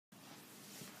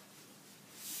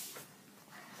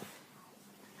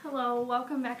Hello,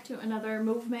 welcome back to another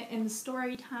movement in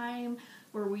story time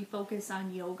where we focus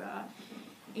on yoga.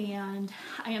 And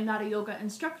I am not a yoga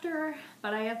instructor,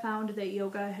 but I have found that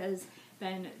yoga has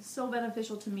been so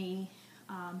beneficial to me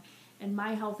in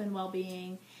my health and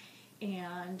well-being.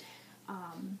 And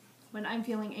when I'm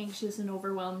feeling anxious and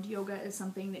overwhelmed, yoga is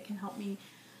something that can help me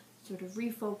sort of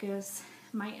refocus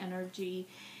my energy.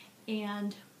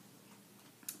 And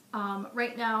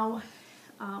right now,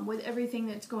 with everything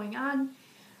that's going on,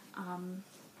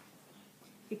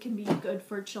 it can be good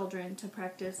for children to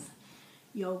practice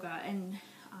yoga and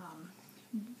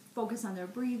focus on their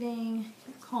breathing,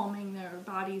 calming their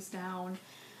bodies down.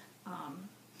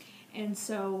 And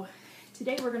so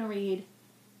today we're going to read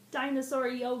Dinosaur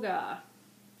Yoga,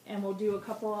 and we'll do a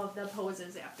couple of the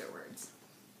poses afterwards.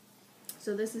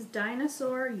 So this is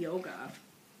Dinosaur Yoga.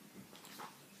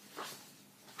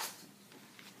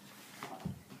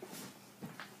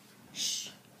 Shh!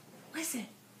 Listen!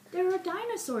 There are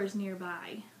dinosaurs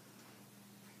nearby.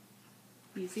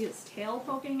 You see its tail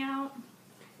poking out?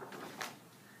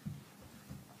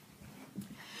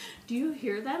 Do you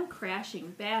hear them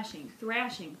crashing, bashing,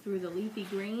 thrashing through the leafy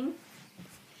green?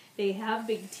 They have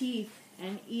big teeth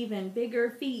and even bigger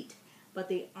feet, but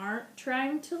they aren't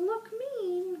trying to look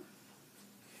mean.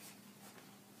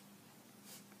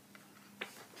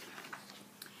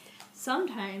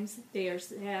 Sometimes they are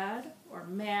sad or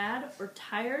mad or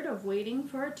tired of waiting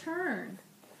for a turn.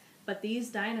 But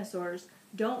these dinosaurs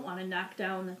don't want to knock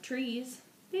down the trees.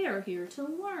 They are here to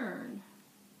learn.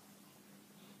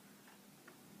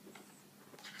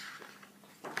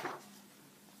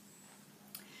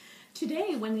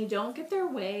 Today, when they don't get their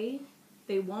way,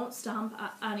 they won't stomp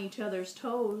on each other's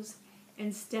toes.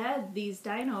 Instead, these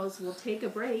dinos will take a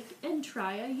break and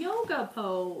try a yoga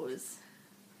pose.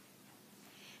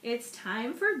 It's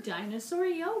time for Dinosaur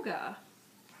Yoga.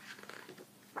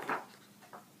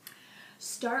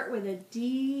 Start with a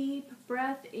deep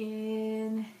breath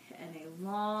in and a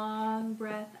long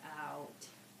breath out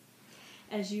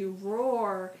as you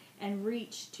roar and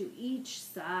reach to each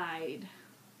side.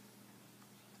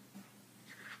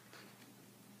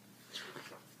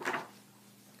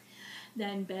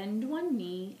 Then bend one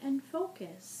knee and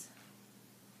focus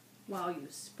while you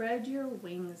spread your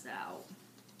wings out.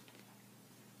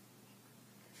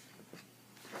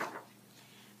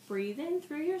 Breathe in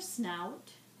through your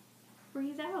snout,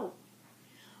 breathe out.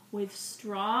 With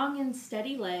strong and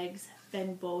steady legs,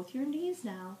 bend both your knees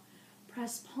now.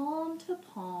 Press palm to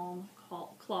palm,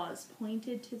 claws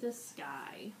pointed to the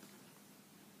sky.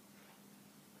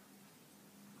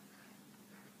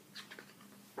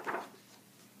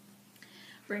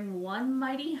 Bring one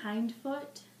mighty hind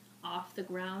foot off the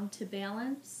ground to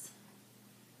balance,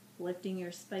 lifting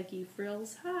your spiky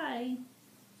frills high.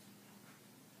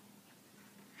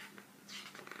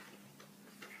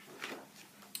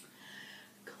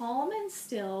 Calm and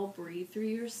still, breathe through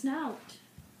your snout.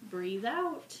 Breathe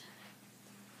out.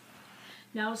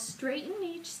 Now straighten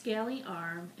each scaly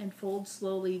arm and fold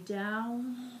slowly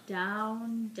down,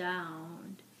 down,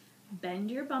 down.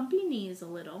 Bend your bumpy knees a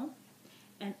little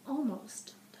and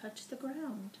almost touch the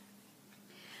ground.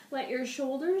 Let your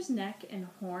shoulders, neck, and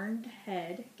horned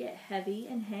head get heavy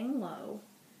and hang low.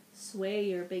 Sway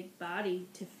your big body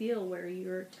to feel where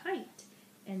you're tight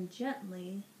and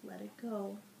gently let it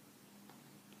go.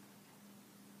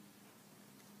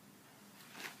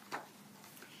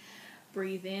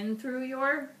 Breathe in through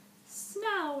your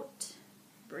snout.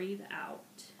 Breathe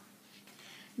out.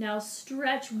 Now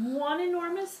stretch one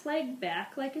enormous leg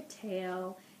back like a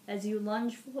tail as you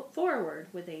lunge forward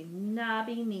with a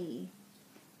knobby knee.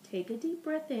 Take a deep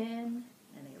breath in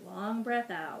and a long breath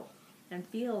out and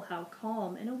feel how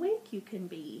calm and awake you can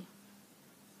be.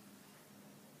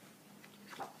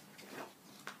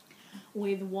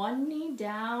 With one knee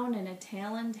down and a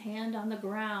taloned hand on the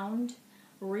ground,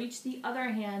 reach the other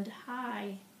hand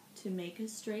high to make a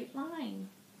straight line.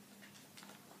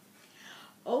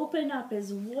 Open up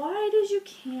as wide as you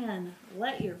can.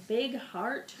 Let your big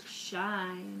heart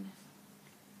shine.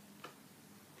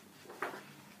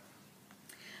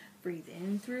 Breathe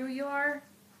in through your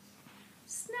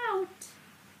snout.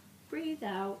 Breathe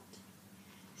out.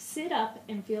 Sit up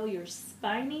and feel your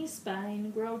spiny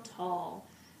spine grow tall.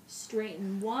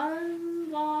 Straighten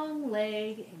one long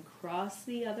leg and cross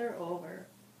the other over.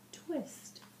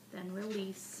 Twist, then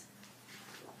release.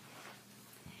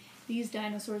 These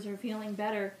dinosaurs are feeling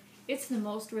better. It's the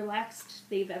most relaxed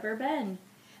they've ever been.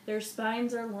 Their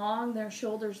spines are long, their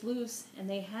shoulders loose, and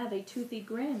they have a toothy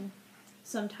grin.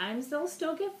 Sometimes they'll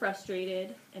still get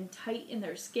frustrated and tight in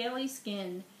their scaly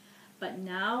skin, but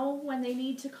now when they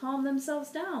need to calm themselves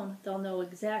down, they'll know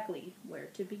exactly where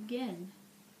to begin.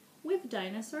 with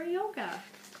dinosaur yoga.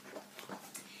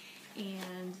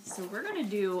 And so we're going to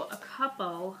do a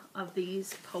couple of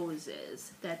these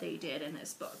poses that they did in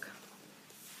this book.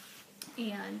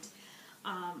 And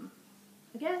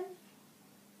again,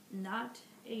 not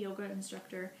a yoga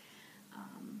instructor,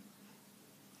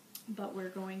 but we're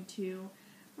going to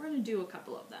do a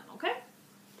couple of them, okay?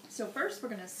 So first we're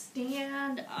going to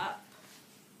stand up.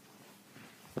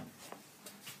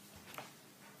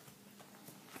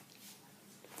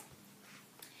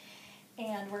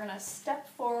 And we're going to step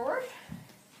forward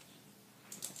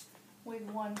with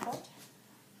one foot.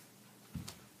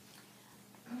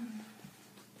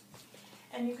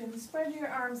 And you can spread your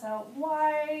arms out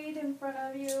wide in front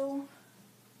of you.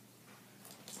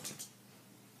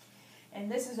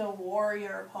 And this is a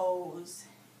warrior pose.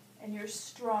 And you're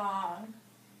strong.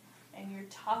 And you're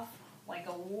tough like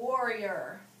a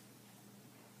warrior.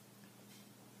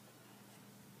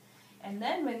 And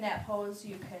then in that pose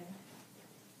you can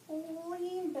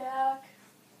lean back.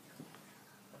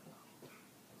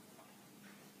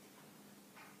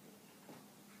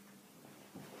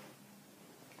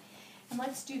 And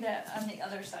let's do that on the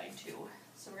other side too.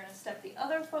 So we're going to step the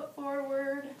other foot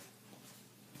forward.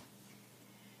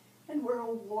 And we're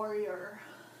a warrior.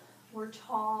 We're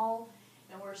tall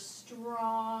and we're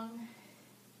strong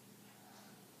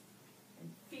and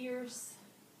fierce.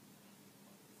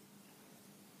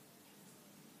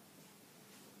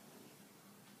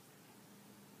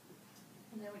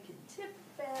 And then we can tip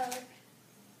back.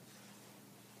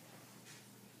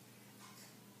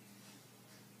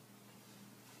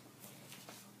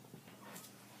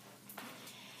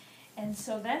 And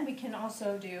so then we can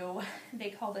also do, they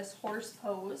call this horse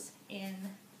pose in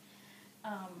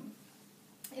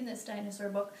this dinosaur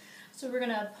book. So we're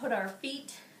going to put our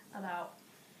feet about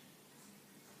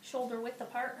shoulder width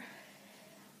apart.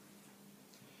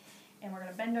 And we're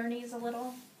going to bend our knees a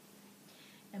little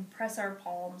and press our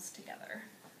palms together.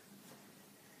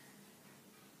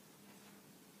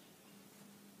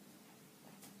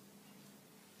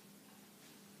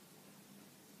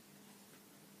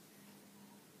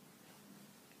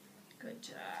 Good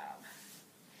job.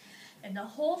 And the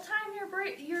whole time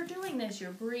you're doing this,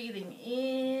 you're breathing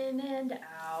in and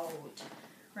out.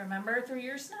 Remember, through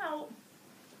your snout.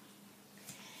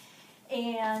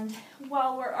 And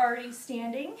while we're already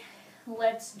standing,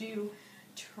 let's do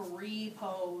tree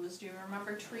pose. Do you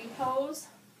remember tree pose?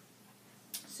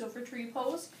 So for tree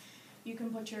pose, you can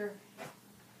put your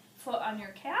foot on your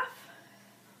calf,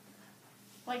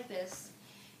 like this.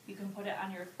 You can put it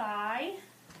on your thigh,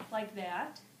 like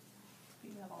that.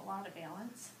 You have a lot of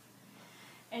balance.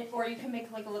 Or you can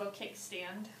make like a little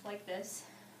kickstand, like this.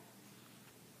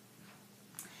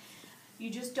 You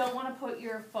just don't want to put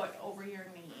your foot over your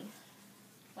knee,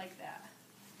 like that.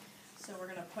 So we're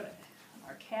going to put it on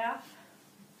our calf.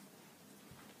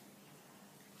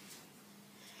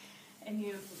 And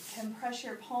you can press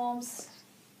your palms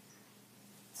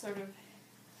sort of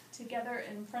together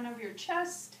in front of your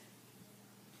chest.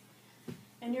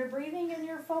 And you're breathing and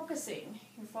you're focusing.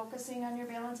 You're focusing on your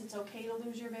balance. It's okay to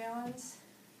lose your balance.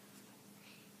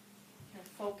 You're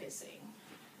focusing.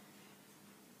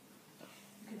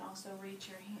 You can also reach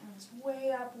your hands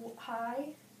way up high,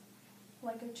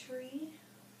 like a tree.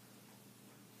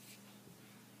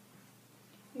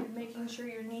 You're making sure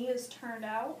your knee is turned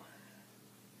out.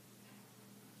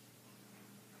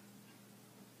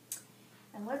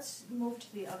 And let's move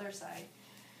to the other side.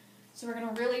 So we're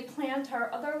going to really plant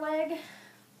our other leg.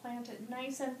 Plant it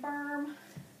nice and firm.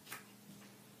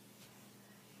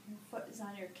 Your foot is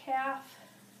on your calf.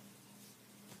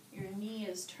 Your knee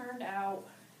is turned out.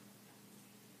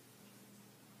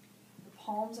 The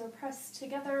palms are pressed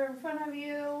together in front of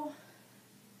you,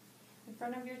 in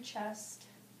front of your chest.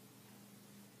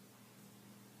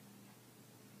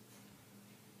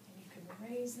 And you can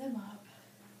raise them up.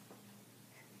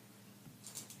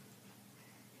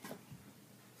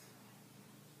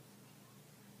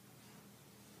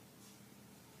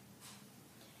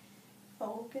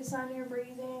 Focus on your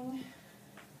breathing.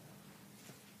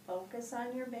 Focus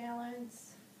on your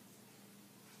balance.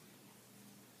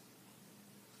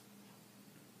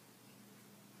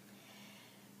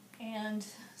 And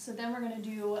so then we're going to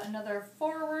do another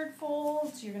forward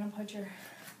fold. So you're going to put your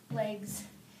legs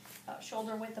about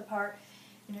shoulder width apart,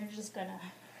 and you're just going to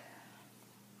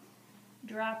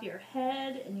drop your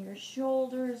head and your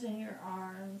shoulders and your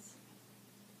arms.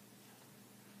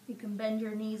 You can bend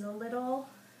your knees a little.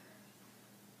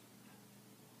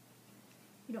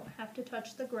 You don't have to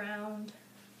touch the ground.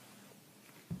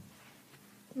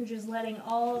 You're just letting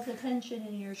all of the tension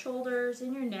in your shoulders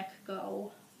and your neck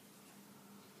go.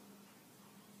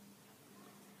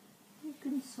 You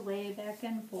can can sway back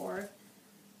and forth.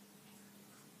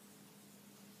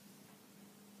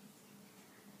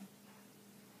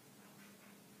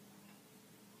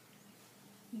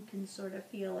 You can sort of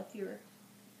feel if your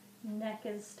neck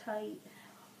is tight.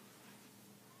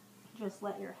 Just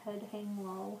let your head hang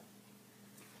low.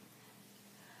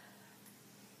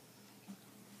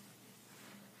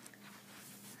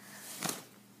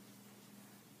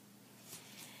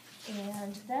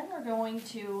 And then we're going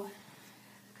to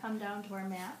come down to our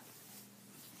mat.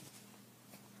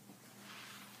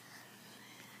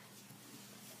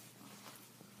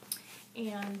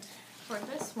 And for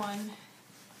this one,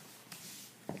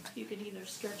 you could either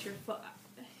stretch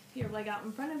your leg out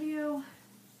in front of you,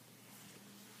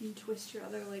 you twist your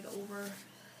other leg over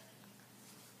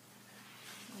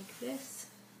like this,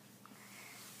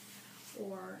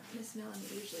 or Miss Melanie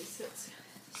usually sits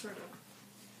sort of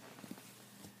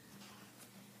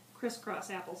crisscross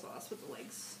applesauce with the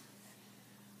legs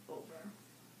over.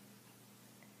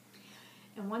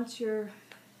 And once you're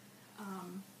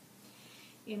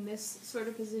in this sort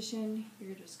of position,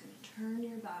 you're just going to turn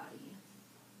your body.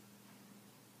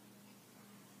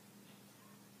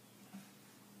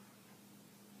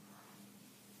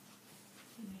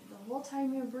 And the whole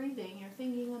time you're breathing, you're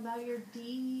thinking about your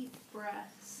deep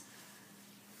breaths.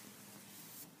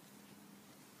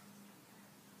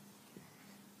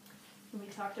 And we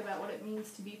talked about what it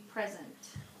means to be present,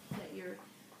 that you're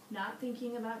not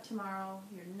thinking about tomorrow,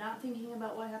 you're not thinking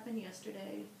about what happened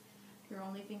yesterday, you're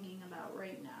only thinking about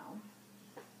right now.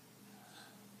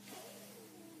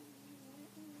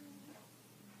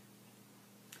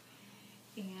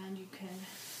 And you can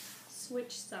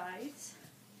switch sides,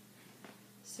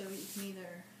 so you can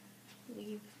either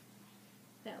leave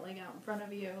that leg out in front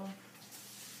of you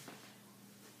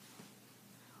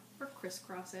or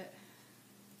crisscross it.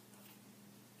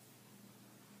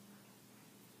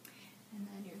 And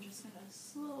then you're just going to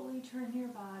slowly turn your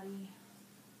body.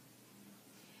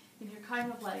 And you're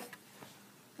kind of like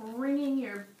wringing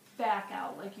your back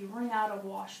out, like you wring out a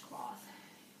washcloth.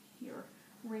 You're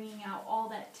wringing out all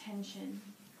that tension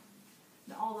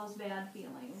and all those bad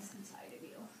feelings inside of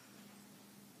you.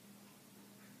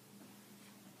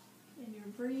 And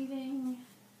you're breathing.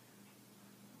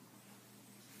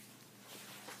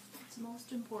 It's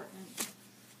most important.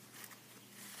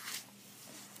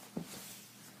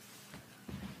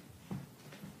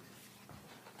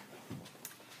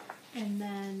 And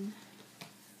then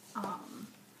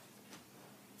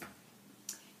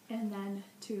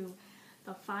to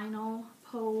the final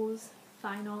pose,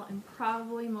 final and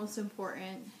probably most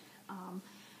important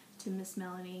to Miss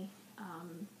Melanie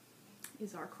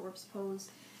is our corpse pose.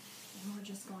 And we're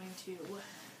just going to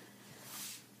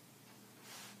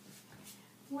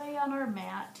lay on our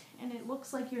mat, and it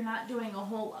looks like you're not doing a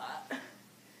whole lot.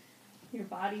 Your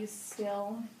body's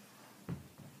still.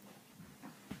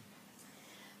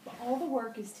 But all the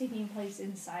work is taking place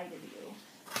inside of you.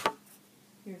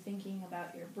 You're thinking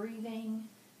about your breathing.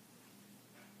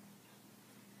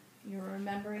 You're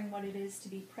remembering what it is to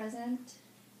be present.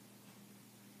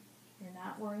 You're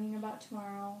not worrying about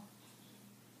tomorrow.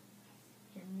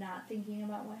 You're not thinking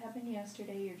about what happened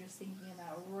yesterday. You're just thinking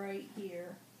about right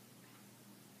here.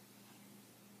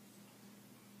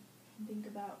 And think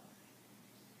about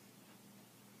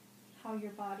how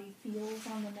your body feels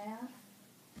on the mat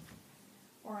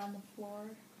or on the floor.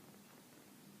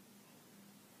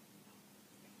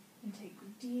 And take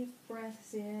deep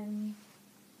breaths in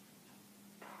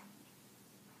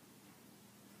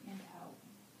and out.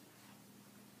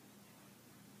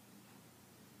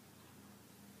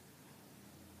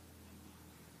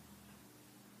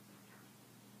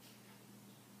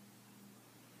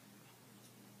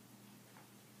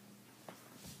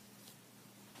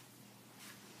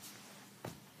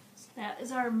 So that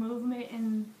is our movement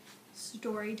in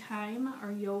Storytime,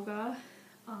 our yoga,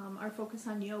 our focus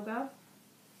on yoga.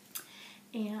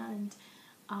 And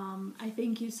I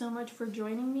thank you so much for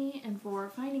joining me and for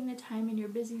finding the time in your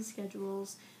busy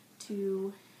schedules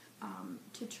to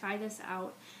try this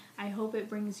out. I hope it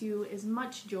brings you as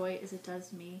much joy as it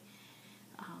does me.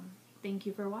 Thank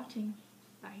you for watching.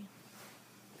 Bye.